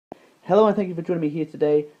Hello and thank you for joining me here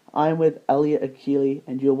today. I'm with Elliot Ikilei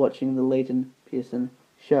and you're watching the Leighton Pearson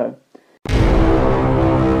Show. You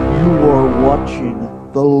are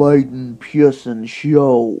watching the Leighton Pearson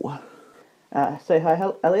Show. Say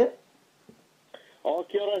hi, Elliot. Oh,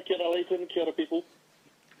 kia ora Leighton, kia ora people.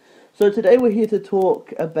 So today we're here to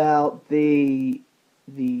talk about the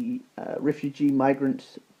Refugee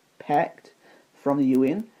Migrants Pact from the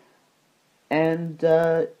UN. And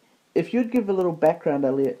if you'd give a little background,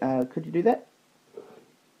 Elliot, could you do that?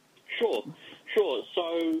 Sure.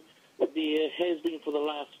 So there has been for the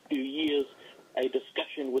last few years a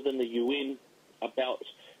discussion within the UN about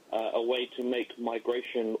a way to make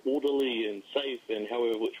migration orderly and safe, and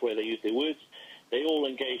however which way they use their words. They all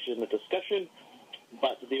engaged in the discussion,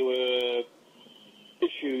 but there were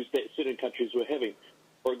issues that certain countries were having.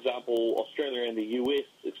 For example, Australia and the US,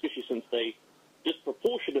 especially since they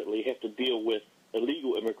disproportionately have to deal with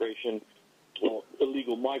illegal immigration or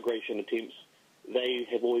illegal migration attempts, they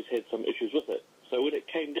have always had some issues with it. So when it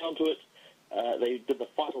came down to it, they did the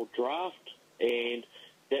final draft, and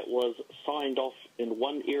that was signed off in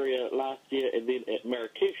one area last year, and then at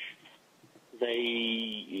Marrakesh, the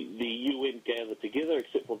UN gathered together,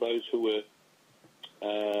 except for those who were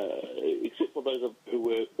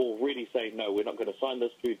already saying no, we're not going to sign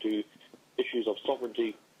this due to issues of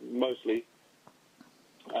sovereignty mostly,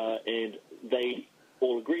 and they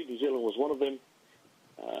all agreed. New Zealand was one of them,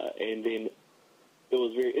 and then it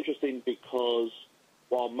was very interesting because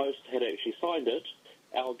while most had actually signed it,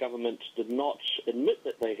 our government did not admit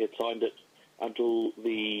that they had signed it until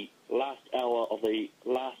the last hour of the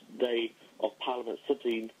last day of Parliament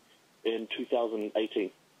sitting in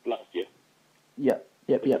 2018, last year. Yep.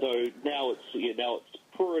 So now it's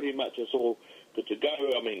pretty much it's all good to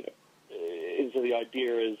go. I mean, and so the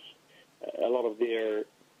idea is a lot of their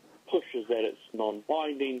push is that it's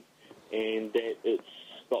non-binding and that it's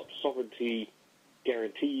got sovereignty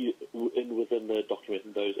guarantee within the document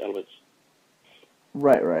and those elements.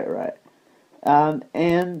 Right. And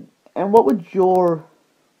what would your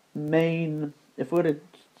main, if we were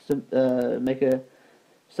to make a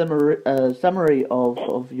summary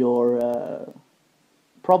of your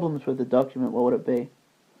problems with the document, what would it be?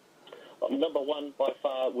 Number one, by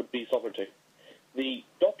far, would be sovereignty. The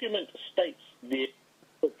document states there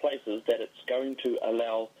are places that it's going to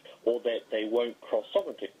allow or that they won't cross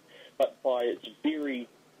sovereignty. But by its very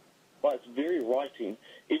writing,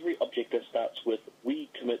 every objective starts with "we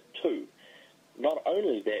commit to." Not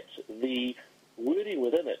only that, the wording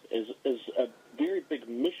within it is a very big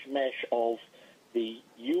mishmash of the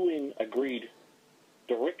UN agreed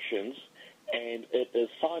directions, and it is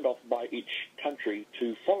signed off by each country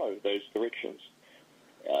to follow those directions.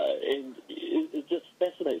 And it just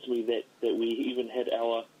fascinates me that we even had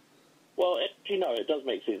our... Well, actually, no, it does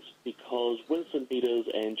make sense, because Winston Peters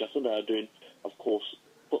and Jacinda Ardern, of course,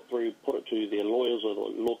 put it to their lawyers or the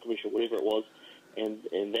law commission, whatever it was, and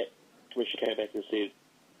that commission came back and said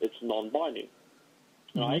it's non-binding.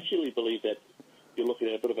 Mm-hmm. And I actually believe that you're looking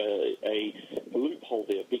at a bit of a loophole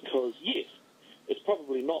there, because, yes, it's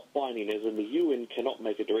probably not binding, as in the UN cannot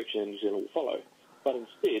make a direction and New Zealand will follow, but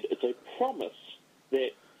instead it's a promise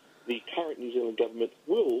that the current New Zealand government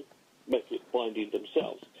will make it binding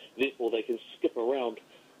themselves. Therefore, they can skip around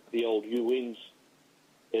the old UNs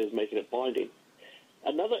as making it binding.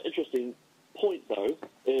 Another interesting point, though,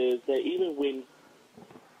 is that even when,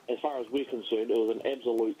 as far as we're concerned, it was an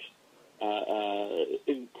absolute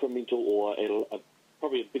incremental or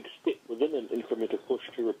probably a big step within an incremental push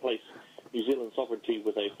to replace New Zealand sovereignty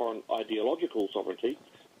with a foreign ideological sovereignty.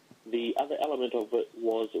 The other element of it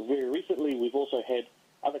was very recently we've also had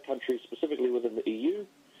other countries, specifically within the EU,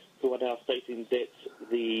 who are now stating that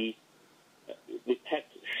the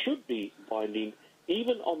pact should be binding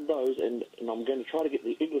even on those, and I'm going to try to get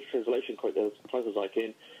the English translation quote as close as I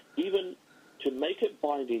can, even to make it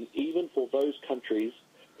binding even for those countries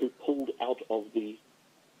who pulled out of the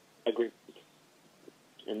agreement.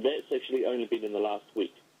 And that's actually only been in the last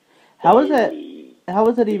week. How is that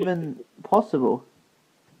even possible?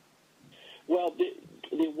 Well,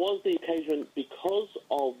 there was the occasion, because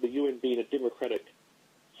of the UN being a democratic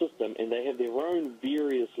system and they have their own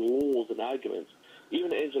various laws and arguments.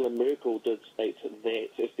 Even Angela Merkel did state that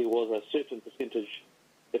if there was a certain percentage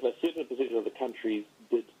of the countries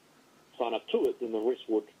did sign up to it, then the rest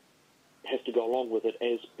would have to go along with it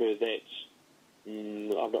as per that.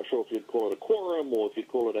 I'm not sure if you'd call it a quorum or if you'd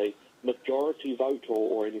call it a majority vote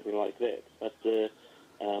or anything like that. But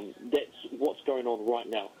that's what's going on right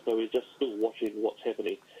now. So we're just still watching what's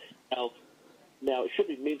happening. Now, it should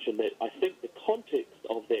be mentioned that I think the context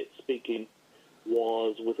of that speaking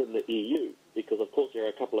was within the EU. because of course there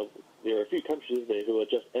are a few countries there who are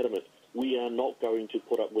just adamant. We are not going to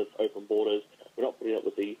put up with open borders. We're not putting up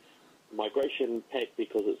with the Migration Pact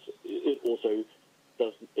because it also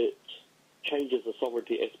changes the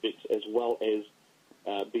sovereignty aspects as well as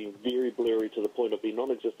being very blurry to the point of being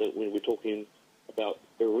non-existent when we're talking about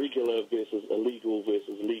irregular versus illegal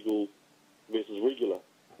versus legal versus regular,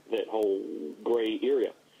 that whole grey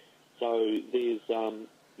area. So there's,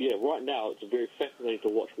 right now it's very fascinating to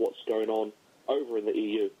watch what's going on over in the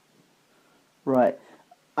EU. Right.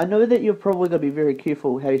 I know that you're probably going to be very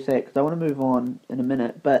careful how you say it, because I want to move on in a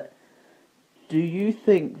minute, but do you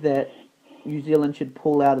think that New Zealand should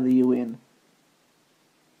pull out of the UN?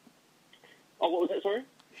 Oh, what was that, sorry?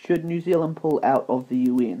 Should New Zealand pull out of the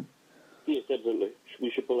UN? Yes, absolutely.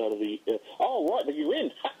 We should pull out of the... the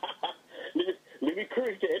UN! let me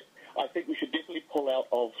correct that. I think we should definitely pull out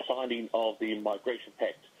of signing of the Migration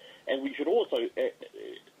Pact. And we should also,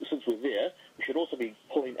 since we're there, we should also be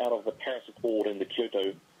pulling out of the Paris Accord and the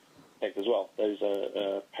Kyoto Pact as well. Those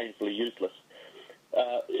are painfully useless.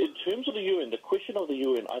 In terms of the UN, the question of the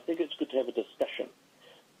UN, I think it's good to have a discussion.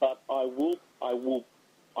 But I would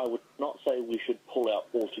not say we should pull out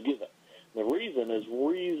altogether. The reason is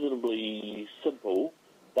reasonably simple.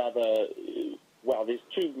 There's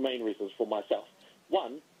two main reasons for myself.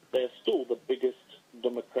 One, they're still the biggest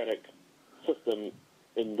democratic system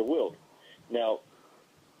in the world. Now,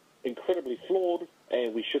 incredibly flawed,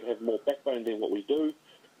 and we should have more backbone than what we do,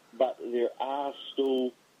 but it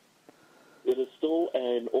is still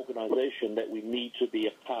an organization that we need to be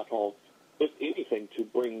a part of, if anything, to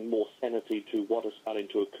bring more sanity to what is starting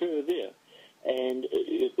to occur there. And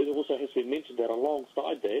it also has to be mentioned that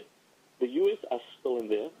alongside that, the US are still in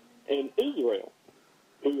there, and Israel,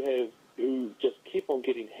 who just keep on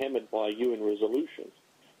getting hammered by UN resolutions,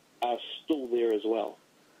 are still there as well.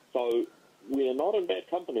 So we are not in bad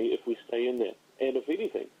company if we stay in there. And if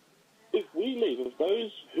anything, if we leave, if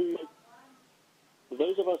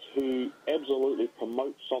those of us who absolutely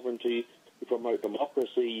promote sovereignty, who promote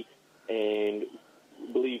democracy, and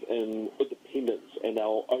believe in independence and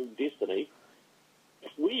our own destiny,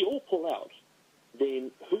 if we all pull out,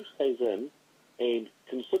 then who stays in? And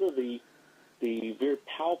consider the very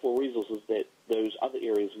powerful resources that those other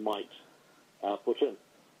areas might put in.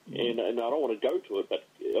 And I don't want to go to it, but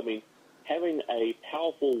I mean, having a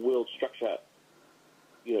powerful world structure,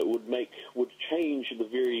 would change the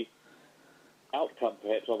very outcome,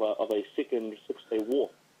 perhaps, of a second Six-Day War.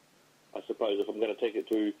 I suppose, if I'm going to take it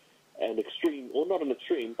to an extreme, or not an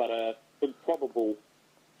extreme, but an improbable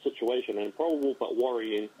situation, an improbable but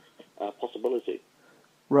worrying possibility.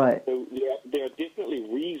 Right. So there are definitely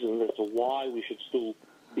reasons as to why we should still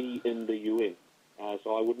be in the UN.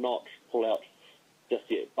 So I would not pull out just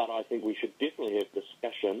yet, but I think we should definitely have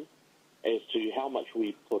discussion as to how much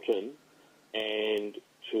we put in, and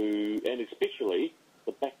especially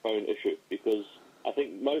the backbone issue, because I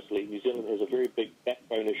think mostly New Zealand has a very big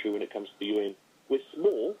backbone issue when it comes to the UN. We're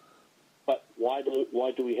small, but why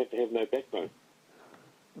do we have to have no backbone?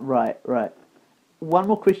 Right. One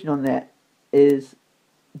more question on that is,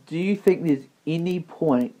 do you think there's any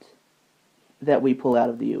point that we pull out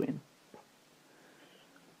of the UN?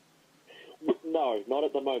 No, not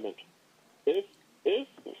at the moment. If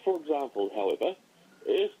for example, however,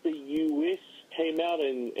 if the US came out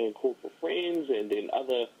and called for friends and then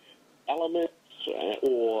other elements,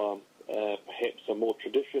 or perhaps a more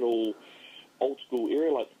traditional old-school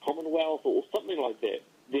area like the Commonwealth or something like that,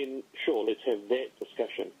 then sure, let's have that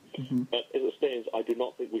discussion. Mm-hmm. But as it stands, I do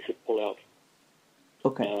not think we should pull out.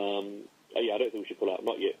 Okay. I don't think we should pull out,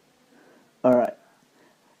 not yet. All right.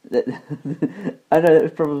 I know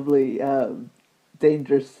it's probably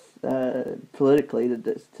dangerous politically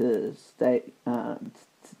to stay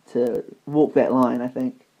to walk that line, I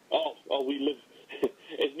think. Oh, we live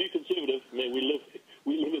as New Conservative, man. We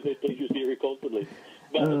live in that dangerous area constantly.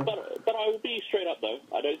 But I will be straight up though.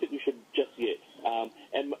 I don't think we should just yet.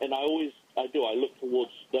 And I look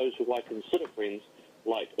towards those who I consider friends,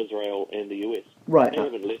 like Israel and the US. Right. They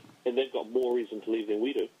haven't left, and they've got more reason to leave than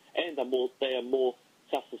we do, and they are more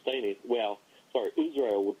self-sustaining.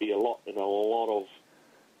 Israel would be in a lot of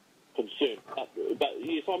concern. But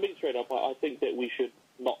yes, I'm being straight up. I think that we should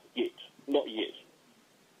not yet.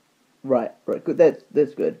 Right. Good.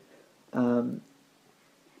 That's good.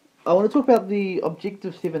 I want to talk about the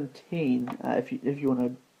Objective 17. If you want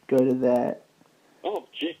to go to that.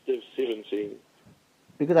 Objective 17.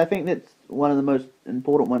 Because I think that's one of the most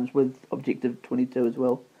important ones with Objective 22 as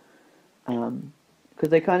well. Because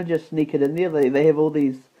they kind of just sneak it in there. They have all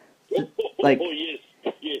these like. Oh yes,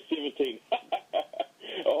 17.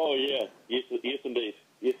 Oh yeah, yes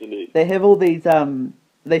indeed. They have all these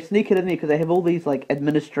they sneak it in there because they have all these like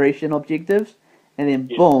administration objectives, and then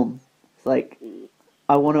Yeah. boom, it's like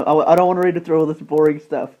I don't want to read through all this boring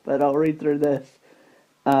stuff, but I'll read through this.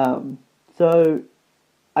 So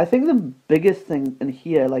I think the biggest thing in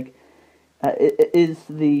here, like, is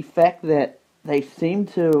the fact that they seem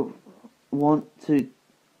to want to.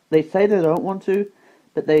 They say they don't want to,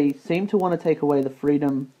 but they seem to want to take away the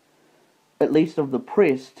freedom, at least of the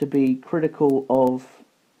press, to be critical of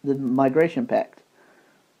the Migration Pact.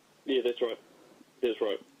 Yeah, that's right. That's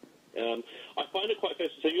right. I find it quite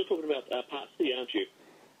fascinating. So you're talking about Part C, aren't you?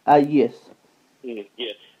 Yes. Yeah,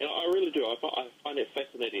 and I really do. I find it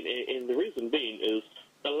fascinating, and the reason being is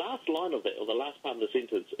the last line of that, or the last part of the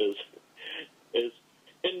sentence, is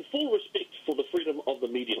in full respect for the freedom of the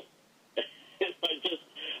media. And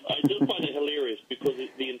I just find it hilarious because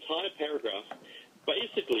the entire paragraph,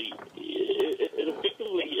 basically, it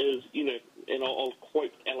effectively is, and I'll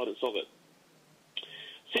quote elements of it: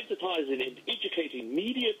 sensitizing and educating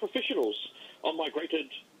media professionals on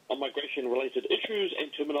migration-related issues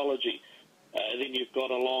and terminology. Then you've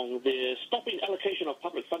got along there, stopping allocation of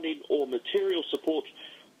public funding or material support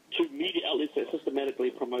to media outlets that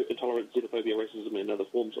systematically promote intolerance, xenophobia, racism, and other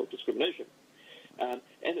forms of discrimination. And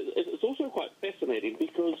it's also quite fascinating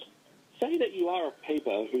because say that you are a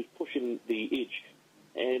paper who's pushing the edge,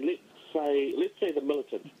 and let's say the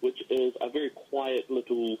Militant, which is a very quiet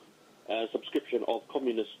little subscription of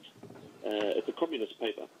communist. It's a communist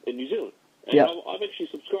paper in New Zealand. And Yep. I've actually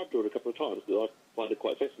subscribed to it a couple of times because I find it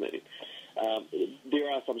quite fascinating. There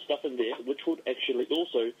are some stuff in there which would actually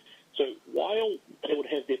also, so while they would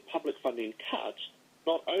have their public funding cut,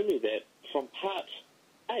 not only that, from Part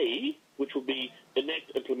A, which would be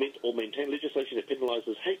enact, implement, or maintain legislation that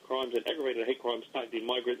penalises hate crimes and aggravated hate crimes targeting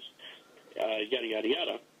migrants, yada, yada,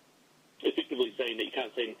 yada, effectively saying that you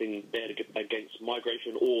can't say anything bad against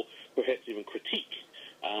migration or perhaps even critique,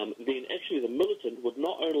 then actually the Militant would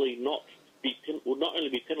not only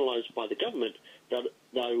be penalised by the government,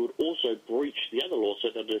 they would also breach the other law, so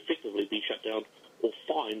they'd effectively be shut down or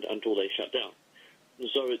fined until they shut down.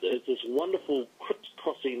 So it's this wonderful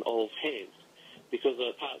crisscrossing of hands, because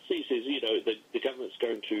Part C says, the government's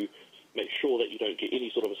going to make sure that you don't get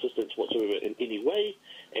any sort of assistance whatsoever in any way,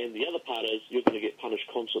 and the other part is you're going to get punished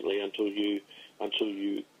constantly until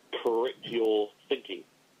you correct your thinking,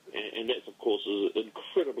 and that's of course is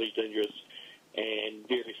incredibly dangerous and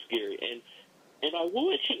very scary. And I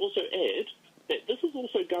will actually also add that this is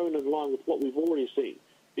also going in line with what we've already seen,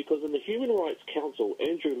 because in the Human Rights Council,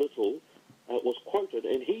 Andrew Little was quoted,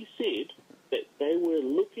 and he said that they were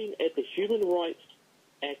looking at the Human Rights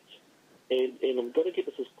Act, and I'm going to get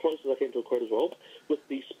this as close as I can to a quote as well, with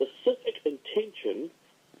the specific intention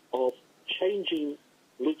of changing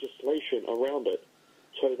legislation around it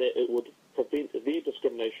so that it would prevent their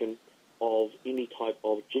discrimination of any type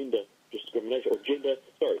of gender discrimination,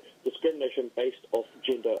 or discrimination based off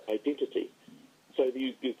gender identity. So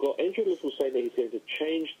you've got Andrew Little saying that he's going to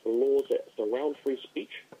change the laws that surround free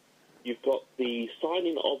speech. You've got the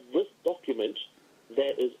signing of this document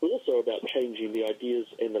that is also about changing the ideas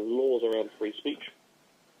and the laws around free speech.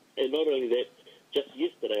 And not only that, just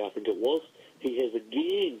yesterday, I think it was, he has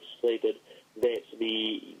again stated that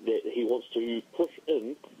he wants to push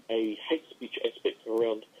in a hate speech aspect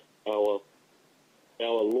around our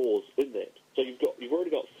laws in that. So you've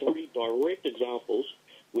already got three direct examples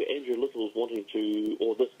where Andrew Little is wanting to,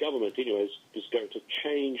 or this government anyways, is going to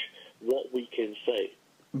change what we can say.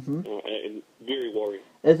 Mm-hmm. And very worrying.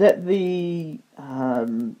 Is that the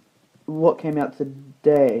what came out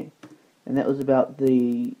today, and that was about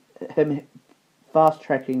him fast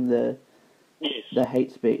tracking the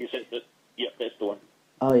hate speech? Yep, that's the one.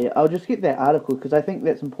 Oh yeah, I'll just get that article because I think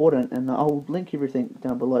that's important, and I'll link everything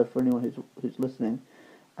down below for anyone who's listening,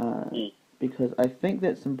 because I think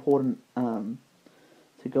that's important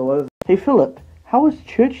to go over. Hey Philip, how was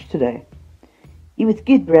church today? It was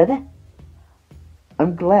good, brother.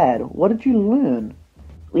 I'm glad. What did you learn?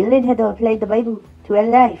 We learned how to apply the Bible to our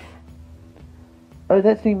life. Oh,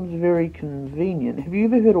 that seems very convenient. Have you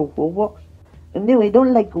ever heard of Warbox? No, I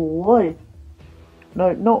don't like war.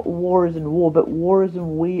 No, not war as in war, but war as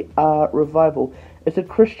in we are revival. It's a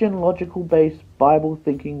Christian, logical-based,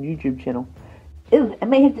 Bible-thinking YouTube channel. Oh, I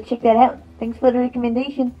might have to check that out. Thanks for the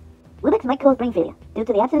recommendation. Woolix might cause brain failure due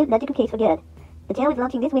to the absolute logical case for good. The channel is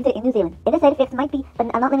launching this winter in New Zealand. Other side effects might be,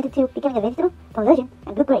 but are not limited to, becoming a vegetable, conversion,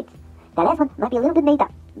 and good grades. The last one might be a little bit made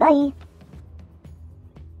up. Bye!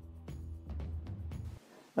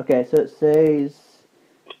 Okay, so it says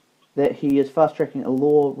that he is fast-tracking a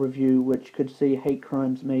law review which could see hate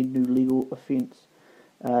crimes made new legal offence.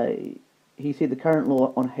 He said the current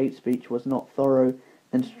law on hate speech was not thorough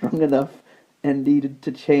and strong enough and needed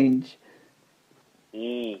to change.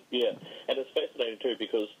 Yeah, and it's fascinating too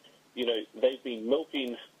because they've been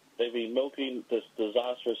milking this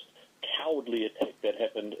disastrous, cowardly attack that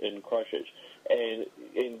happened in Christchurch, and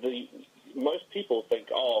most people think,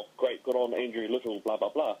 oh, great, good on Andrew Little, blah blah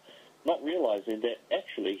blah, not realising that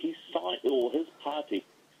actually he signed, or his party,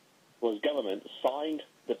 or his government signed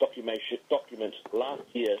the document last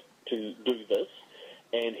year to do this,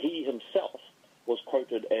 and he himself was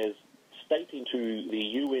quoted as stating to the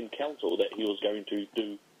UN Council that he was going to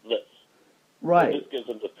do this. Right. So this gives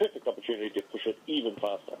them the perfect opportunity to push it even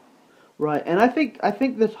faster. Right, and I think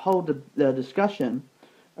this whole discussion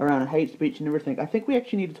around hate speech and everything, I think we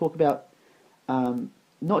actually need to talk about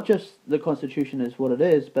not just the Constitution is what it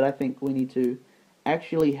is, but I think we need to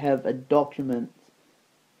actually have a document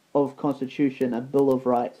of Constitution, a Bill of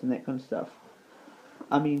Rights, and that kind of stuff.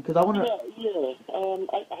 I mean, because I want to...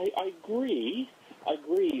 I agree.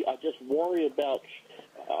 I just worry about...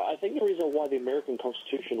 I think the reason why the American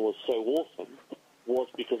Constitution was so awesome was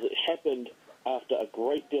because it happened after a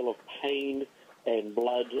great deal of pain and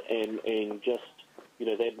blood and just,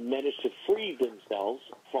 they'd managed to free themselves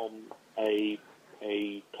from a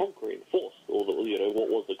conquering force, or what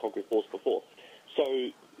was the conquering force before. So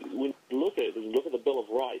when you look at the Bill of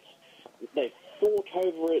Rights, they fought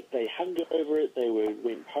over it, they hungered over it, they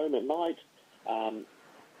went home at night.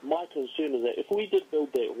 My concern is that if we did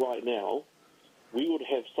build that right now, we would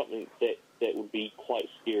have something that would be quite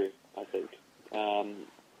scary, I think.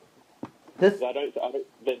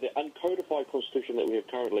 The uncodified constitution that we have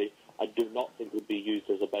currently, I do not think would be used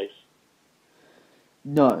as a base.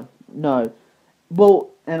 No. Well,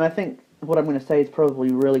 and I think what I'm going to say is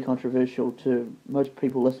probably really controversial to most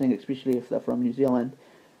people listening, especially if they're from New Zealand.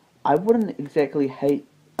 I wouldn't exactly hate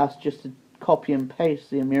us just to copy and paste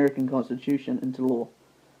the American Constitution into law.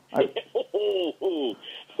 Yeah,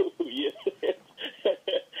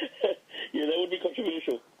 yeah, that would be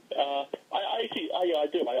controversial. I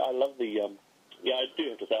do. I love the. I do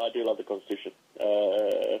have to say I do love the Constitution.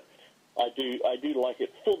 I do like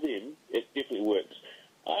it for them. It definitely works.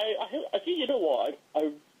 I think you know what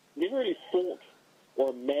I never really thought or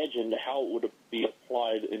imagined how it would be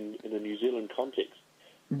applied in a New Zealand context.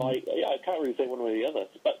 Mm-hmm. I can't really say one way or the other,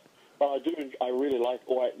 but I do. I really like,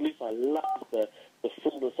 or at least I love the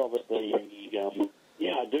fullness of it.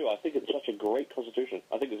 Yeah, I do. I think it's such a great constitution.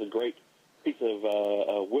 I think it's a great piece of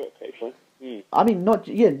work, actually. Mm. I mean,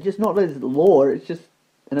 just not as law. It's just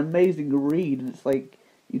an amazing read. It's like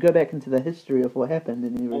you go back into the history of what happened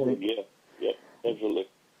and everything. Oh, yeah, absolutely.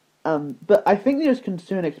 But I think there's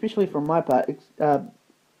concern, especially from my part,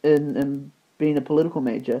 in being a political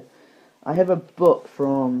major. I have a book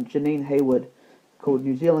from Janine Hayward called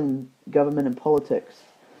New Zealand Government and Politics,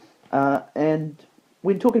 and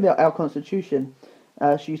when talking about our constitution,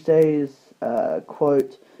 she says,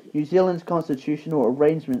 quote, New Zealand's constitutional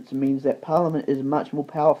arrangements means that Parliament is much more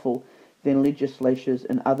powerful than legislatures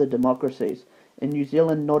in other democracies. In New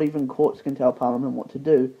Zealand, not even courts can tell Parliament what to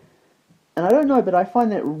do. And I don't know, but I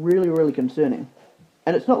find that really, really concerning.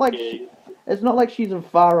 And it's not like she's a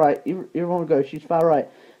far right. Everyone would go, she's far right.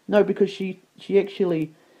 No, because she thinks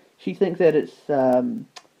that it's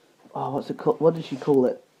what's it called? What did she call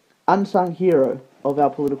it? Unsung hero of our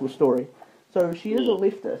political story. So she is a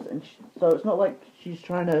leftist, and so it's not like she's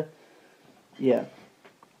trying to, yeah.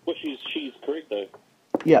 Well, she's correct though.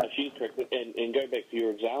 Yeah, she's correct. And going back to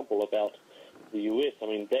your example about the US, I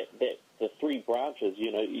mean that the three branches,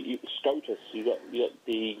 SCOTUS, you got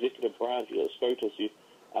the executive branch, you got SCOTUS,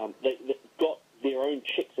 they've got their own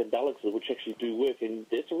checks and balances which actually do work, and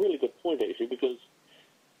that's a really good point actually, because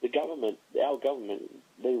the government, our government,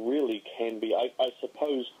 they really can be. I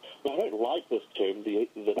suppose. I don't like this term, the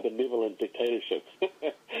benevolent dictatorship,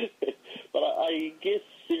 but I guess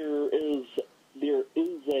there is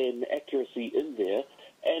an accuracy in there,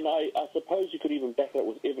 and I suppose you could even back it up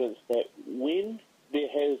with evidence that when they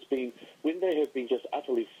have been just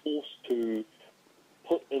utterly forced to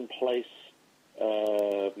put in place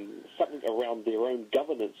something around their own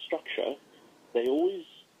governance structure, they always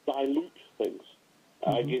dilute things.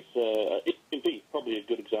 Mm-hmm. I guess MMP, probably a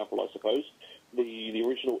good example, I suppose. The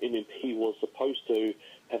original MMP was supposed to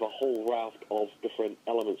have a whole raft of different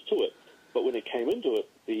elements to it, but when it came into it,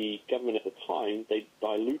 the government at the time, they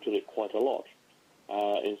diluted it quite a lot.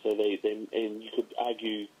 And so and you could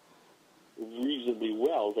argue reasonably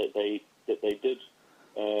well that they did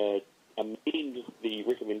amend the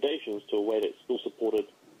recommendations to a way that still supported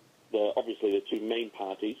obviously the two main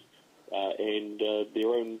parties and their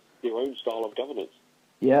own style of governance.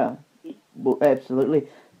 Yeah, well, absolutely.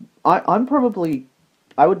 I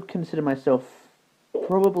would consider myself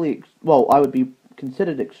I would be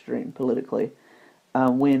considered extreme politically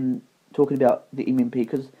when talking about the MMP,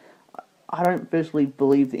 because I don't personally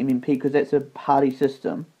believe the MMP because that's a party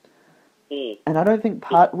system, and I don't think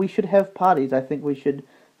we should have parties. I think we should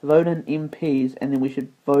vote in MPs and then we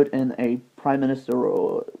should vote in a prime minister,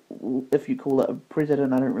 or if you call it a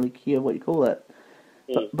president, I don't really care what you call it.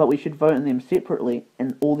 But we should vote in them separately,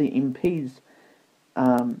 and all the MPs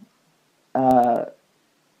are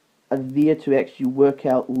there to actually work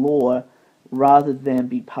out law rather than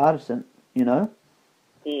be partisan, you know?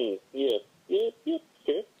 Yeah,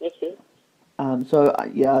 fair, that's fair. So,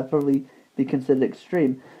 yeah, I'd probably be considered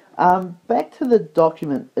extreme. Back to the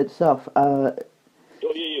document itself. Oh,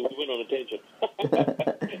 yeah, we went on a tangent.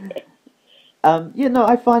 Yeah, no,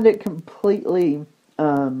 I find it completely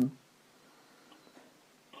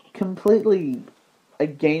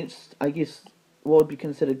against, I guess, what would be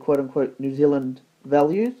considered quote-unquote New Zealand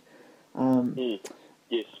values.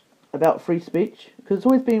 Yes. About free speech, because it's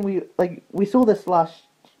always been, we saw this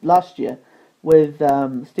last year with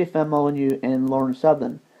Stefan Molyneux and Lauren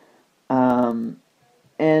Southern, and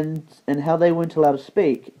how they weren't allowed to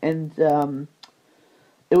speak, and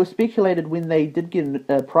it was speculated when they did get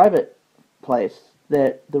a private place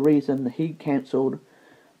that the reason he cancelled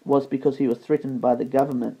was because he was threatened by the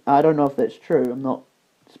government. I don't know if that's true. I'm not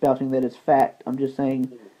spouting that as fact. I'm just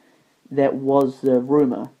saying that was the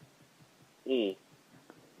rumour. Yeah,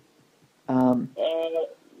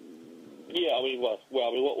 I mean, what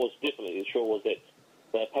was definitely sure was that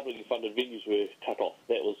the publicly funded venues were cut off.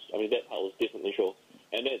 That part was definitely sure,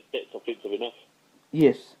 and that's offensive enough.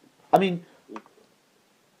 Yes, I mean,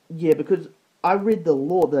 yeah, because I read the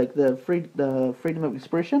law, like the freedom of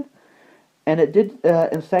expression, and it did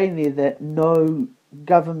say in there that no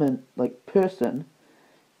government person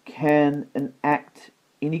can enact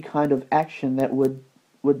any kind of action that would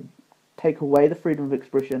take away the freedom of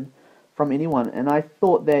expression from anyone. And I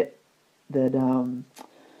thought that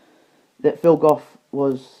Phil Goff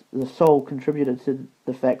was the sole contributor to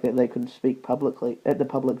the fact that they couldn't speak publicly at the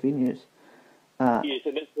public venues. Yes,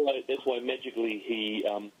 and that's why magically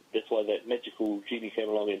that's why that magical genie came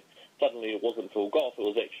along, and suddenly it wasn't Phil Goff, it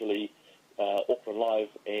was actually Auckland Live,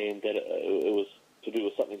 and that it was to do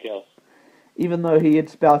with something else. Even though he had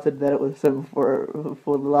spouted that it was him for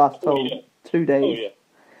the last 2 days.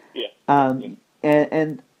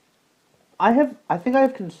 And I think I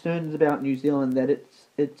have concerns about New Zealand that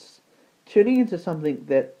it's turning into something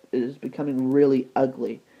that is becoming really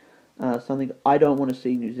ugly. Something I don't want to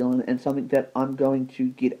see in New Zealand, and something that I'm going to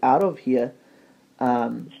get out of here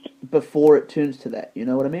before it turns to that. You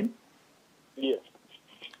know what I mean? Yeah.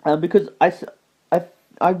 Because I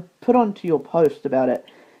put onto your post about it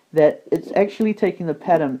that it's actually taking the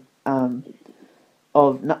pattern of,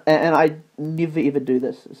 and I never ever do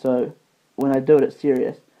this, so when I do it, it's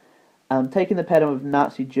serious. Taking the pattern of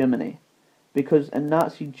Nazi Germany, because in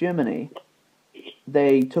Nazi Germany,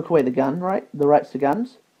 they took away the rights to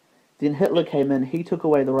guns. Then Hitler came in, he took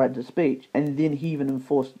away the right to speech, and then he even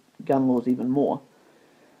enforced gun laws even more.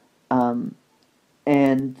 And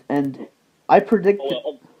I predicted.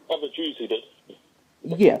 Of the Jews, he did.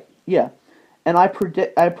 Yeah, and I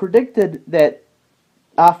predicted that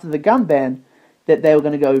after the gun ban, that they were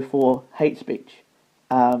going to go for hate speech.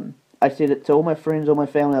 I said it to all my friends, all my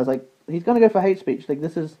family. I was like, he's going to go for hate speech. Like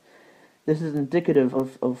this is indicative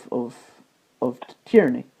of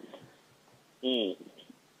tyranny.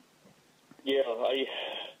 Yeah,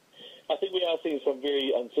 I think we are seeing some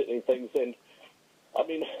very unsettling things, and I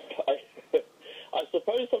mean, I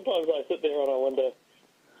suppose sometimes I sit there and I wonder,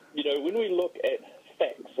 when we look at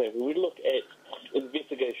facts and when we look at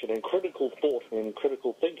investigation and critical thought and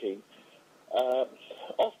critical thinking,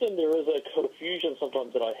 often there is a confusion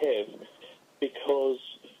sometimes that I have, because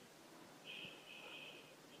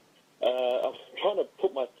I'm trying to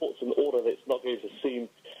put my thoughts in order that's not going to seem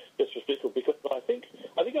disrespectful, because I think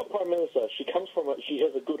our Prime Minister, she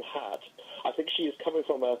has a good heart. I think she is coming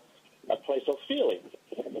from a place of feeling.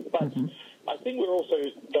 But I think we're also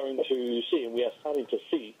going to see, and we are starting to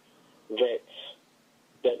see,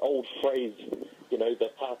 that old phrase, the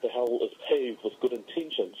path to hell is paved with good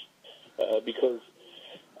intentions. Because,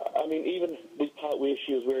 I mean, even the part where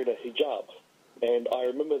she was wearing a hijab, and I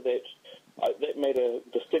remember that made a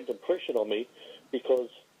distinct impression on me, because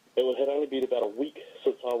it had only been about a week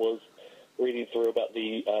since I was reading through about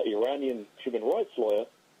the Iranian human rights lawyer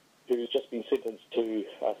who's just been sentenced to,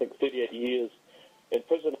 I think, 38 years in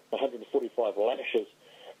prison, 145 lashes,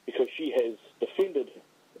 because she has defended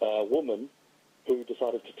a woman who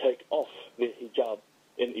decided to take off their hijab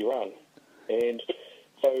in Iran. And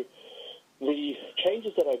so the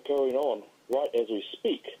changes that are going on right as we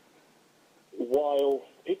speak, while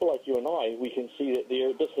people like you and I, we can see that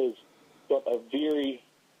this has got a very,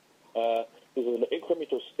 there's an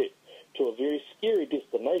incremental step to a very scary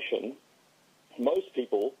destination. Most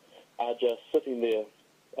people are just sitting there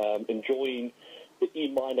enjoying the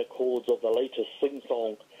E minor chords of the latest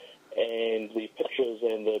sing-song and the pictures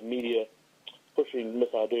and the media pushing Miss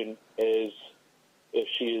Ardern as if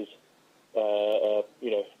she is,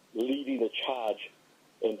 leading the charge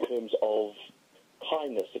in terms of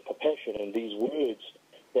kindness and compassion and these words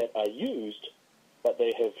that are used, but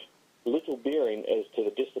they have little bearing as to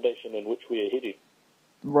the destination in which we are heading.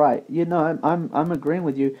 Right. I'm agreeing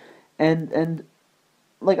with you, and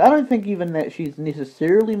like I don't think even that she's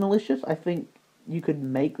necessarily malicious. I think you could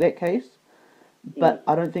make that case, but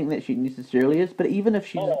I don't think that she necessarily is. But even if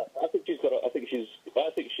she's, I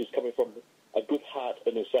think she's coming from a good heart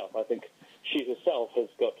in herself. I think she herself has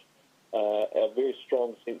got a very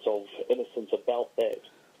strong sense of innocence about that.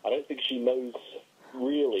 I don't think she knows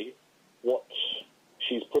really what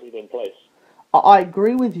she's putting in place. I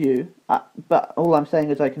agree with you, but all I'm saying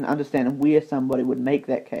is I can understand where somebody would make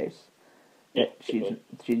that case that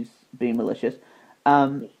she's being malicious.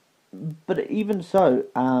 But even so,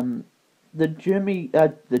 the German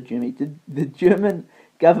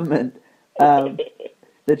government,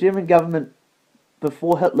 the German government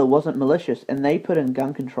before Hitler wasn't malicious, and they put in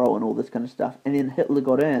gun control and all this kind of stuff. And then Hitler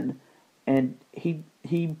got in, and he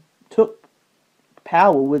took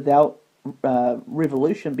power without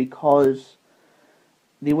revolution because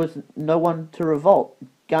there was no one to revolt.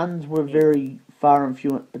 Guns were very far and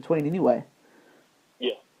few between anyway.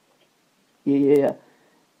 Yeah.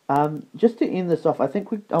 Just to end this off, I think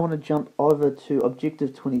I want to jump over to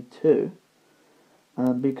Objective 22.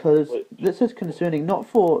 Because this is concerning, not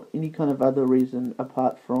for any kind of other reason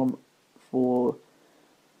apart from for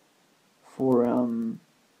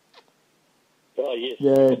yes.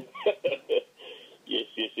 the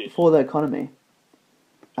yes. for the economy.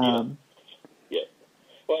 Yeah.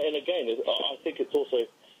 Well, and again, I think it's also,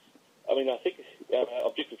 I think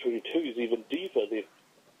Objective 22 is even deeper than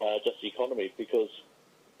just the economy because,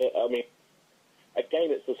 again,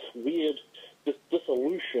 it's this weird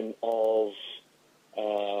dissolution of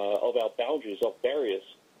our boundaries, of barriers,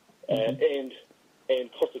 and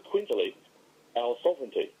consequently our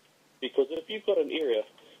sovereignty. Because if you've got an area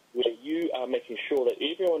where you are making sure that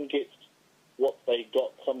everyone gets what they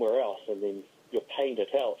got somewhere else, and then you're paying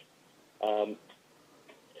it out,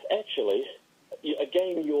 actually,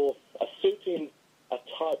 you're asserting a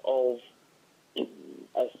type of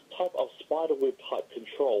spiderweb type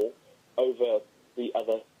control over the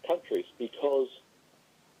other countries, because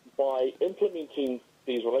by implementing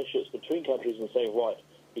these relationships between countries and saying, right,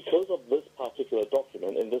 because of this particular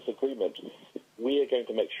document and this agreement, we are going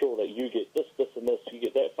to make sure that you get this, and this, you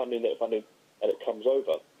get that funding, and it comes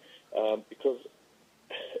over. Because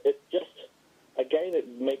it just, again, it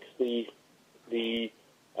makes the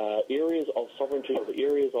areas of sovereignty or the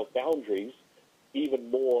areas of boundaries even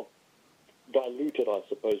more diluted, I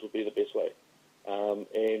suppose, would be the best way.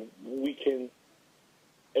 And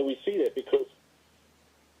we see that because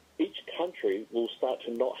each country will start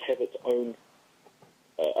to not have its own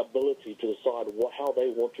ability to decide how they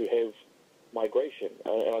want to have migration.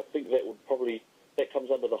 And I think that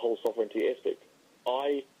comes under the whole sovereignty aspect.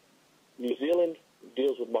 New Zealand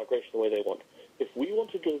deals with migration the way they want. If we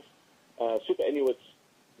want to give superannuates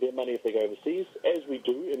their money if they go overseas, as we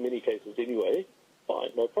do in many cases anyway, fine,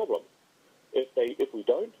 no problem. If we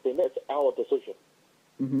don't, then that's our decision.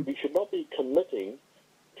 Mm-hmm. We should not be committing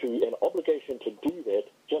to an obligation to do that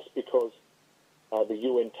just because the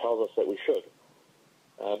UN tells us that we should.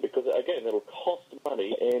 Because, again, it'll cost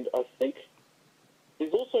money, and I think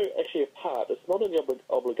there's also actually a part, it's not in the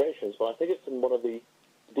obligations, but I think it's in one of the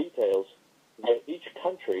details, that each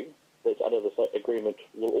country that's under this agreement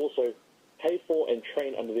will also pay for and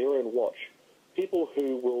train under their own watch people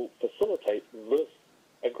who will facilitate this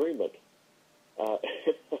agreement. I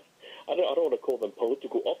don't want to call them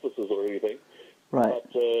political officers or anything, right?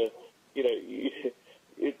 But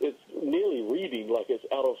it's nearly reading like it's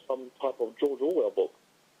out of some type of George Orwell book.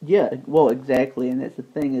 Yeah, well, exactly, and that's the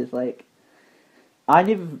thing is like, I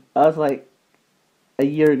was like, a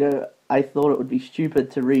year ago, I thought it would be stupid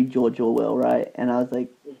to read George Orwell, right? And I was like,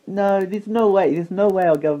 no, there's no way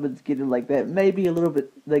our government's getting like that. Maybe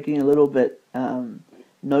they're getting a little bit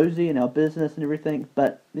nosy in our business and everything,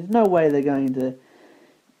 but there's no way they're going to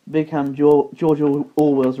become George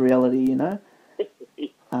Orwell's reality, you know?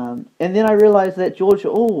 And then I realized that George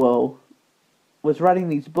Orwell was writing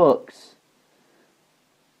these books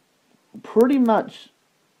pretty much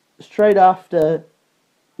straight after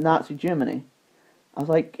Nazi Germany. I was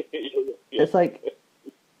like, it's like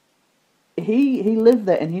he lived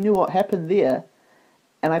that, and he knew what happened there,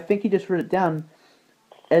 and I think he just wrote it down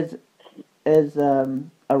as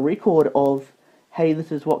a record of, hey,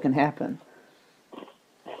 this is what can happen.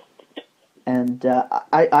 And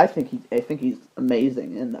I think he's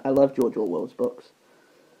amazing, and I love George Orwell's books.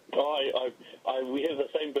 We have the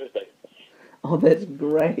same birthday. Oh, that's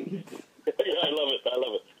great. Yeah, I love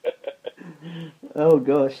it. Oh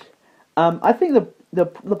gosh, I think the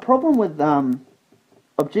problem with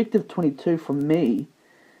Objective 22 for me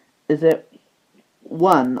is that,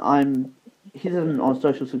 one, I'm hesitant on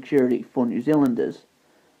Social Security for New Zealanders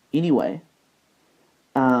anyway.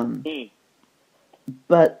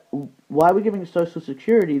 But why are we giving Social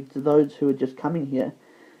Security to those who are just coming here,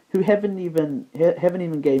 who haven't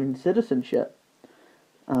even gained citizenship?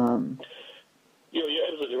 You're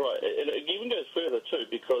absolutely right. It even goes further too,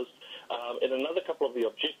 because in another couple of the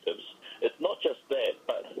objectives, it's not just that,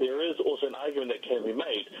 but there is also an argument that can be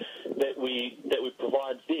made that we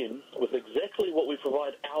provide them with exactly what we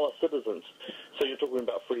provide our citizens. So you're talking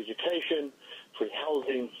about free education, free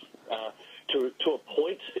housing, to a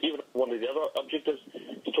point. Even one of the other objectives,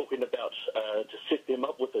 you're talking about to set them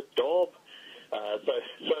up with a job. So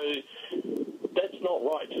that's not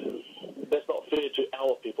right. That's not fair to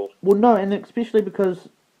our people. Well, no, and especially because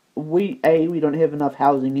we don't have enough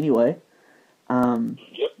housing anyway.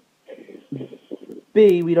 Yep.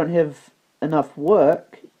 B, we don't have enough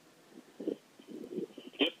work.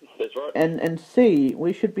 Yep, that's right. And C,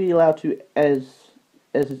 we should be allowed to, as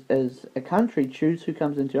a country, choose who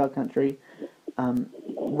comes into our country,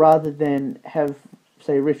 rather than have,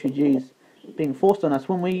 say, refugees being forced on us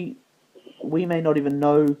when we may not even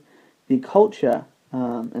know the culture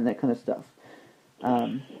and that kind of stuff.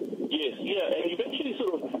 Yes, yeah, and you've actually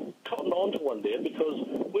sort of cottoned on to one there, because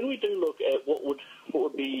when we do look at what would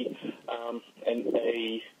be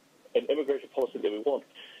an immigration policy that we want,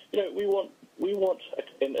 we want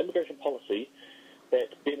an immigration policy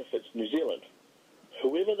that benefits New Zealand.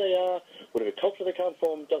 Whoever they are, whatever culture they come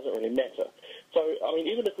from, doesn't really matter. So, I mean,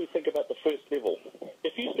 even if we think about the first level,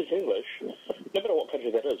 if you speak English, no matter what country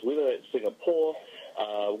that is, whether it's Singapore,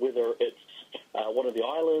 whether it's one of the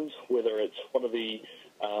islands, whether it's one of the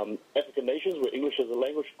African nations where English is a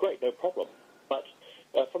language, great, no problem. But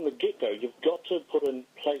from the get-go, you've got to put in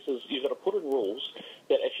rules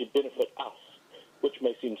that actually benefit us, which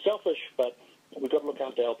may seem selfish, but we've got to look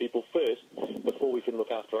after our people first before we can look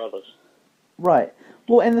after others. Right.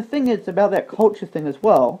 Well, and the thing is about that culture thing as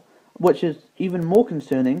well, which is even more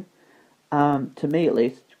concerning, to me at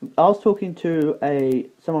least. I was talking to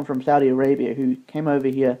someone from Saudi Arabia who came over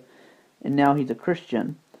here, and now he's a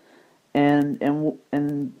Christian. And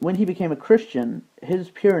when he became a Christian, his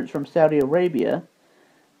parents from Saudi Arabia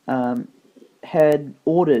had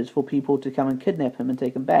orders for people to come and kidnap him and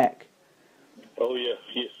take him back. Oh yeah,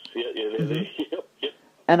 yes, yeah. Yep.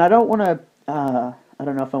 And I don't want to. I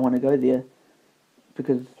don't know if I want to go there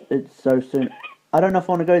because it's so soon. I don't know if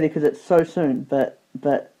I want to go there because it's so soon. But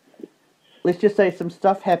let's just say some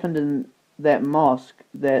stuff happened in that mosque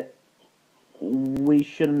that we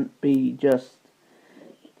shouldn't be just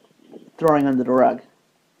throwing under the rug.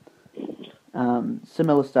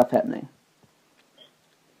 Similar stuff happening.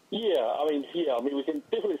 Yeah, I mean, we can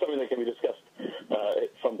definitely something that can be discussed at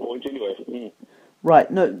some point anyway. Mm.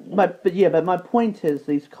 Right. No, but my point is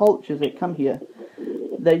these cultures that come here,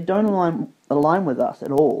 they don't align with us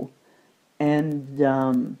at all, and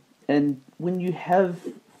when you have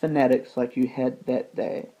fanatics like you had that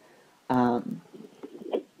day,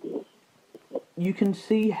 you can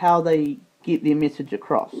see how they get their message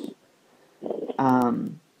across.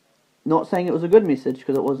 Not saying it was a good message,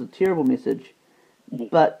 because it was a terrible message,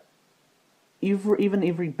 but even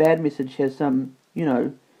every bad message has some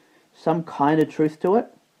kind of truth to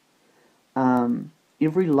it.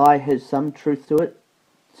 Every lie has some truth to it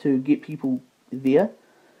to get people there.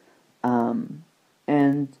 I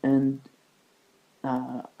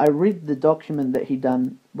read the document that he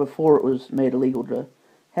done before it was made illegal to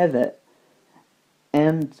have it,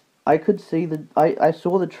 and I could see I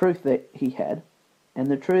saw the truth that he had, and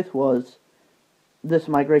the truth was this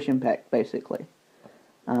migration pact, basically,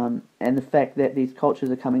 and the fact that these cultures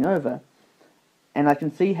are coming over, and I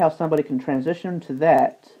can see how somebody can transition to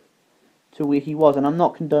that, to where he was, and I'm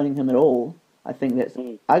not condoning him at all. I think that's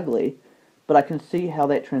ugly, but I can see how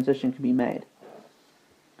that transition can be made.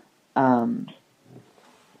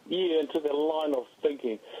 Into the line of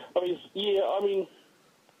thinking. Probably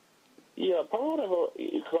whatever,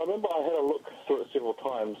 because I remember I had a look through it several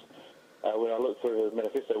times when I looked through his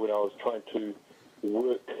manifesto when I was trying to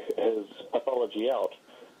work his pathology out,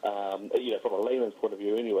 from a layman's point of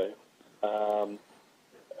view anyway.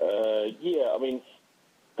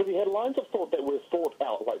 he had lines of thought that were thought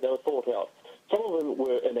out, like they were thought out. Some of them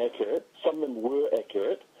were inaccurate, some of them were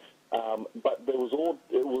accurate, but it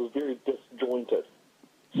was very disjointed.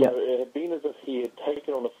 So it had been as if he had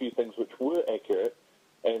taken on a few things which were accurate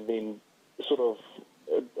and then sort of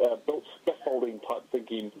built scaffolding type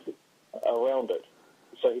thinking around it.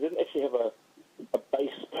 So he didn't actually have a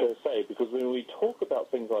base per se, because when we talk about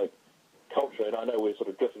things like culture, and I know we're sort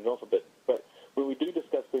of drifting off a bit, but when we do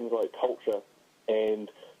discuss things like culture and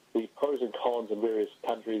the pros and cons in various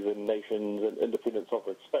countries and nations and independent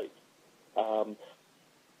sovereign states,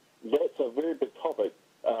 that's a very big topic,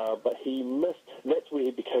 but he missed, that's where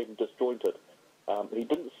he became disjointed. He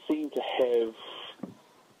didn't seem to have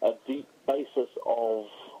a deep basis of,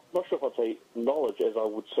 I'm not sure if I'd say knowledge, as I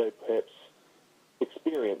would say perhaps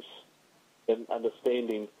experience in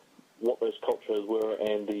understanding what those cultures were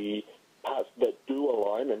and the parts that do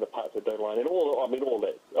align and the parts that don't align, and all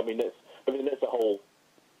that. That's a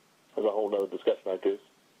whole nother discussion, I guess.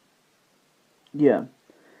 Yeah.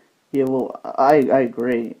 Yeah, well, I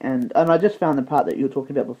agree, and I just found the part that you were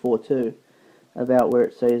talking about before too, about where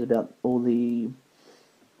it says about all the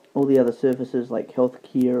other services like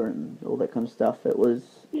healthcare and all that kind of stuff. It was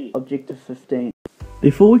Objective 15.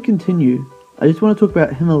 Before we continue, I just want to talk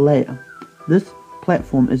about Himalaya. This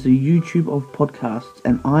platform is a YouTube of podcasts,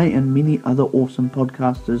 and I and many other awesome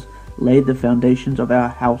podcasters laid the foundations of our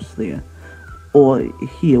house there, or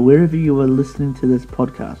here, wherever you are listening to this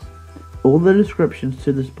podcast. All the descriptions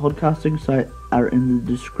to this podcasting site are in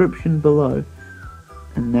the description below.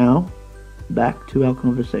 And now, back to our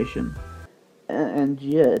conversation. And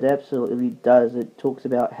yeah, it absolutely does. It talks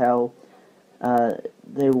about how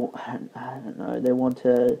they want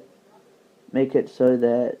to make it so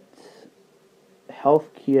that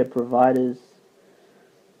healthcare providers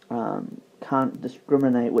can't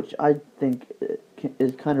discriminate, which I think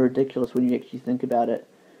is kind of ridiculous when you actually think about it.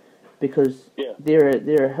 Because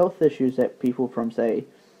there are health issues that people from, say,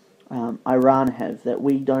 Iran have that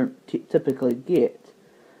we don't typically get,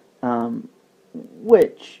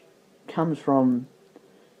 which comes from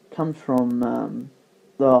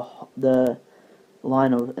the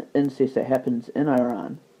line of incest that happens in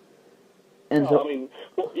Iran. And so, and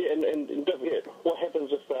don't forget what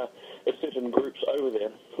happens if certain groups over there,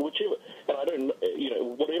 whichever, and I don't,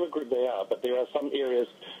 whatever group they are, but there are some areas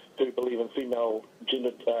who believe in female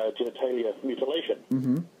genitalia mutilation.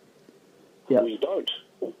 Mm-hmm. Yep. We don't.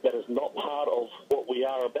 That is not part of what we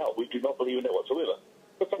are about. We do not believe in that whatsoever.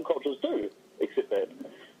 But some cultures do accept that.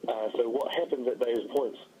 So what happens at those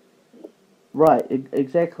points? Right,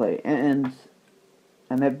 exactly. And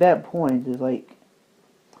at that point is like,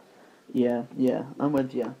 yeah, I'm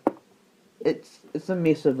with you. It's a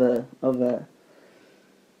mess of a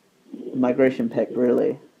migration pact,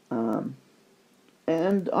 really.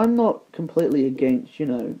 And I'm not completely against,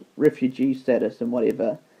 refugee status and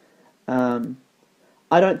whatever.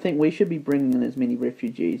 I don't think we should be bringing in as many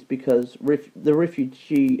refugees, because the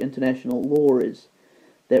refugee international law is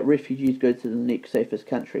that refugees go to the next safest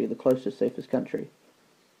country, the closest safest country.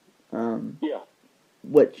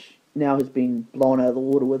 Which now has been blown out of the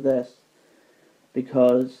water with this,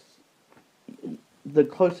 because the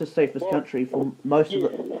closest safest country for most of the...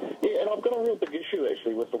 Yeah, and I've got a real big issue,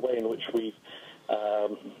 actually, with the way in which we've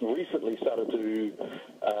recently started to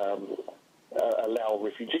allow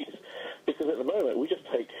refugees. Because at the moment, we just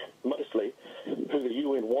take mostly who the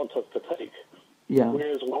UN wants us to take. Yeah.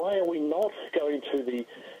 Whereas, why are we not going to the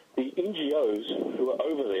NGOs who are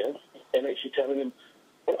over there and actually telling them,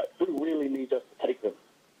 all right, who really needs us to take them?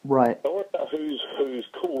 Right. Don't worry about who's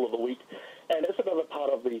cool of the week. And that's another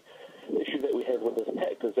part of the issue that we have with this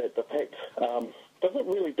pact, is that the pact doesn't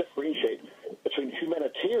really differentiate between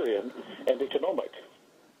humanitarian and economic.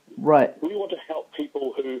 Right. We want to help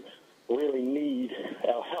people who really need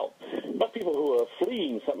our help, not people who are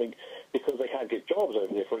fleeing something because they can't get jobs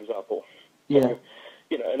over there, for example. Yeah. So,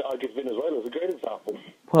 and I guess Venezuela is a great example.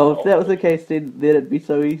 Well, if that was the case, then it'd be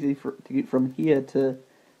so easy to get from here to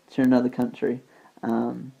another country.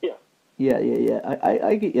 Yeah.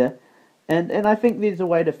 I get you. And I think there's a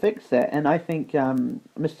way to fix that. And I think, have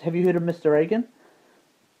you heard of Mr. Reagan?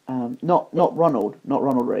 Not Ronald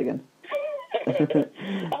Reagan.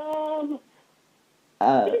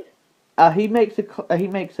 He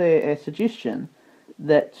makes a suggestion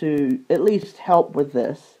that to at least help with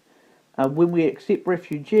this, when we accept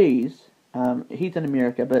refugees, he's in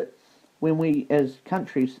America, but when we as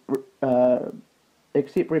countries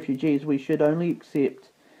accept refugees, we should only accept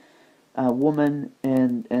women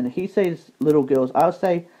and he says little girls. I would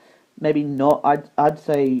say maybe not. I'd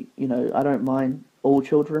say I don't mind all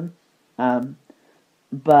children,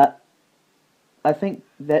 but I think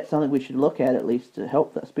that's something we should look at least to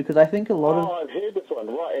help this, because I think a lot of... I've heard this one,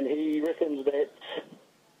 right, and he reckons that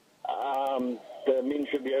the men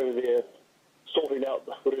should be over there sorting out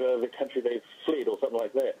whatever the country they've fled or something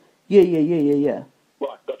like that. Yeah.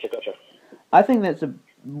 Right, gotcha. I think that's a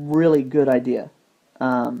really good idea.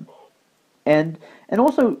 And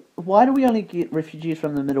also, why do we only get refugees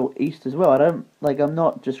from the Middle East as well? I'm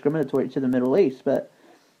not discriminatory to the Middle East, but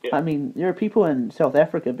Yeah. I mean, there are people in South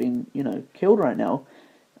Africa being, killed right now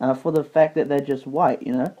for the fact that they're just white,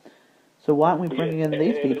 So why aren't we bringing in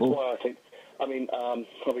these people? That's why I think, I've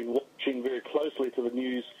been watching very closely to the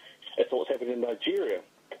news as to what's happening in Nigeria,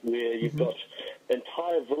 where you've got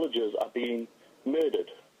entire villages are being murdered.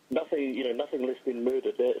 Nothing less than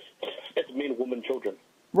murdered. That's men, women, children.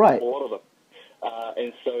 Right. A lot of them.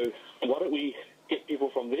 And so why don't we get people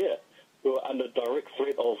from there who are under direct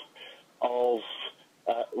threat of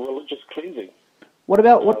religious cleansing? What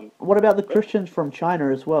about the Christians from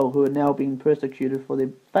China as well, who are now being persecuted for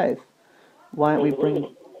their faith? Why aren't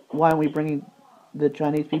we bringing the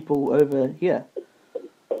Chinese people over here?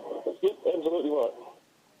 Yep, absolutely right.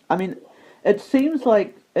 I mean, it seems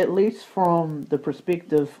like, at least from the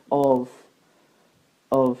perspective of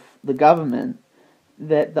the government,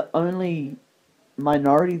 that the only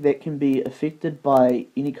minority that can be affected by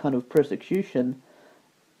any kind of persecution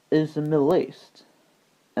is the Middle East.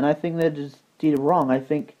 And I think that is dead wrong. I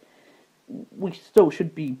think we still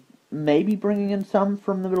should be maybe bringing in some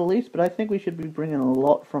from the Middle East, but I think we should be bringing a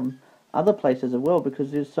lot from other places as well,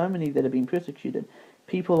 because there's so many that have been persecuted.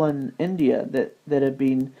 People in India that have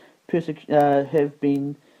been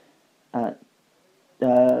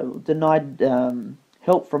denied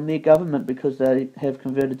help from their government because they have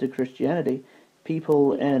converted to Christianity.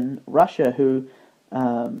 People in Russia who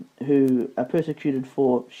are persecuted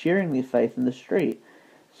for sharing their faith in the street.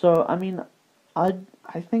 So I mean, I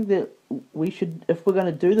think that we should, if we're going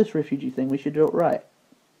to do this refugee thing, we should do it right.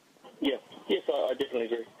 Yeah, yes, I definitely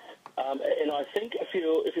agree. And I think if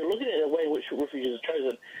you're looking at the way in which refugees are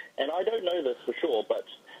chosen, and I don't know this for sure, but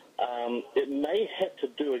it may have to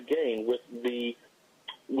do again with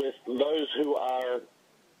those who are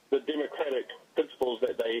the democratic principles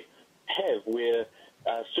that they have, where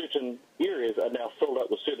certain areas are now filled up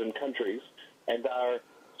with certain countries and are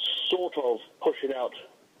sort of pushing out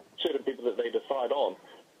certain people that they decide on.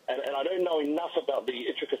 And I don't know enough about the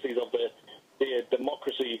intricacies of their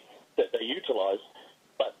democracy that they utilize,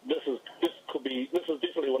 but this is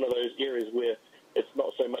definitely one of those areas where it's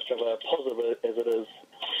not so much of a positive as it is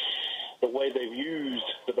the way they've used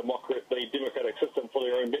the democratic system for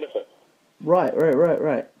their own benefit.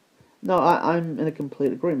 Right. No, I'm in a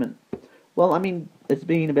complete agreement. Well, I mean, it's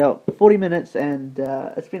been about 40 minutes, and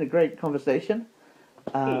it's been a great conversation.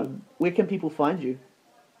 Where can people find you?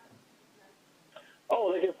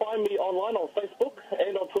 Oh, they can find me online on Facebook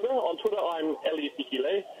and on Twitter. On Twitter, I'm Elliot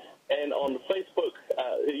Ikilei, and on Facebook,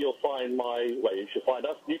 you should find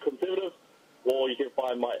us, New Conservative, or you can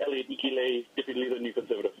find my Elliot Ikilei, Deputy Leader, New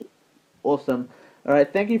Conservative. Awesome. All right,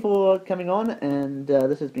 thank you for coming on, and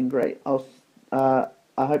this has been great. I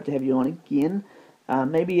hope to have you on again,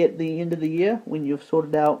 maybe at the end of the year when you've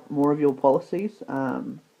sorted out more of your policies.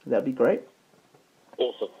 That'd be great.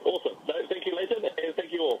 Awesome. No, thank you, Leighton, and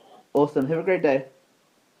thank you all. Awesome. Have a great day.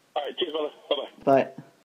 All right, cheers, brother. Bye-bye. Bye.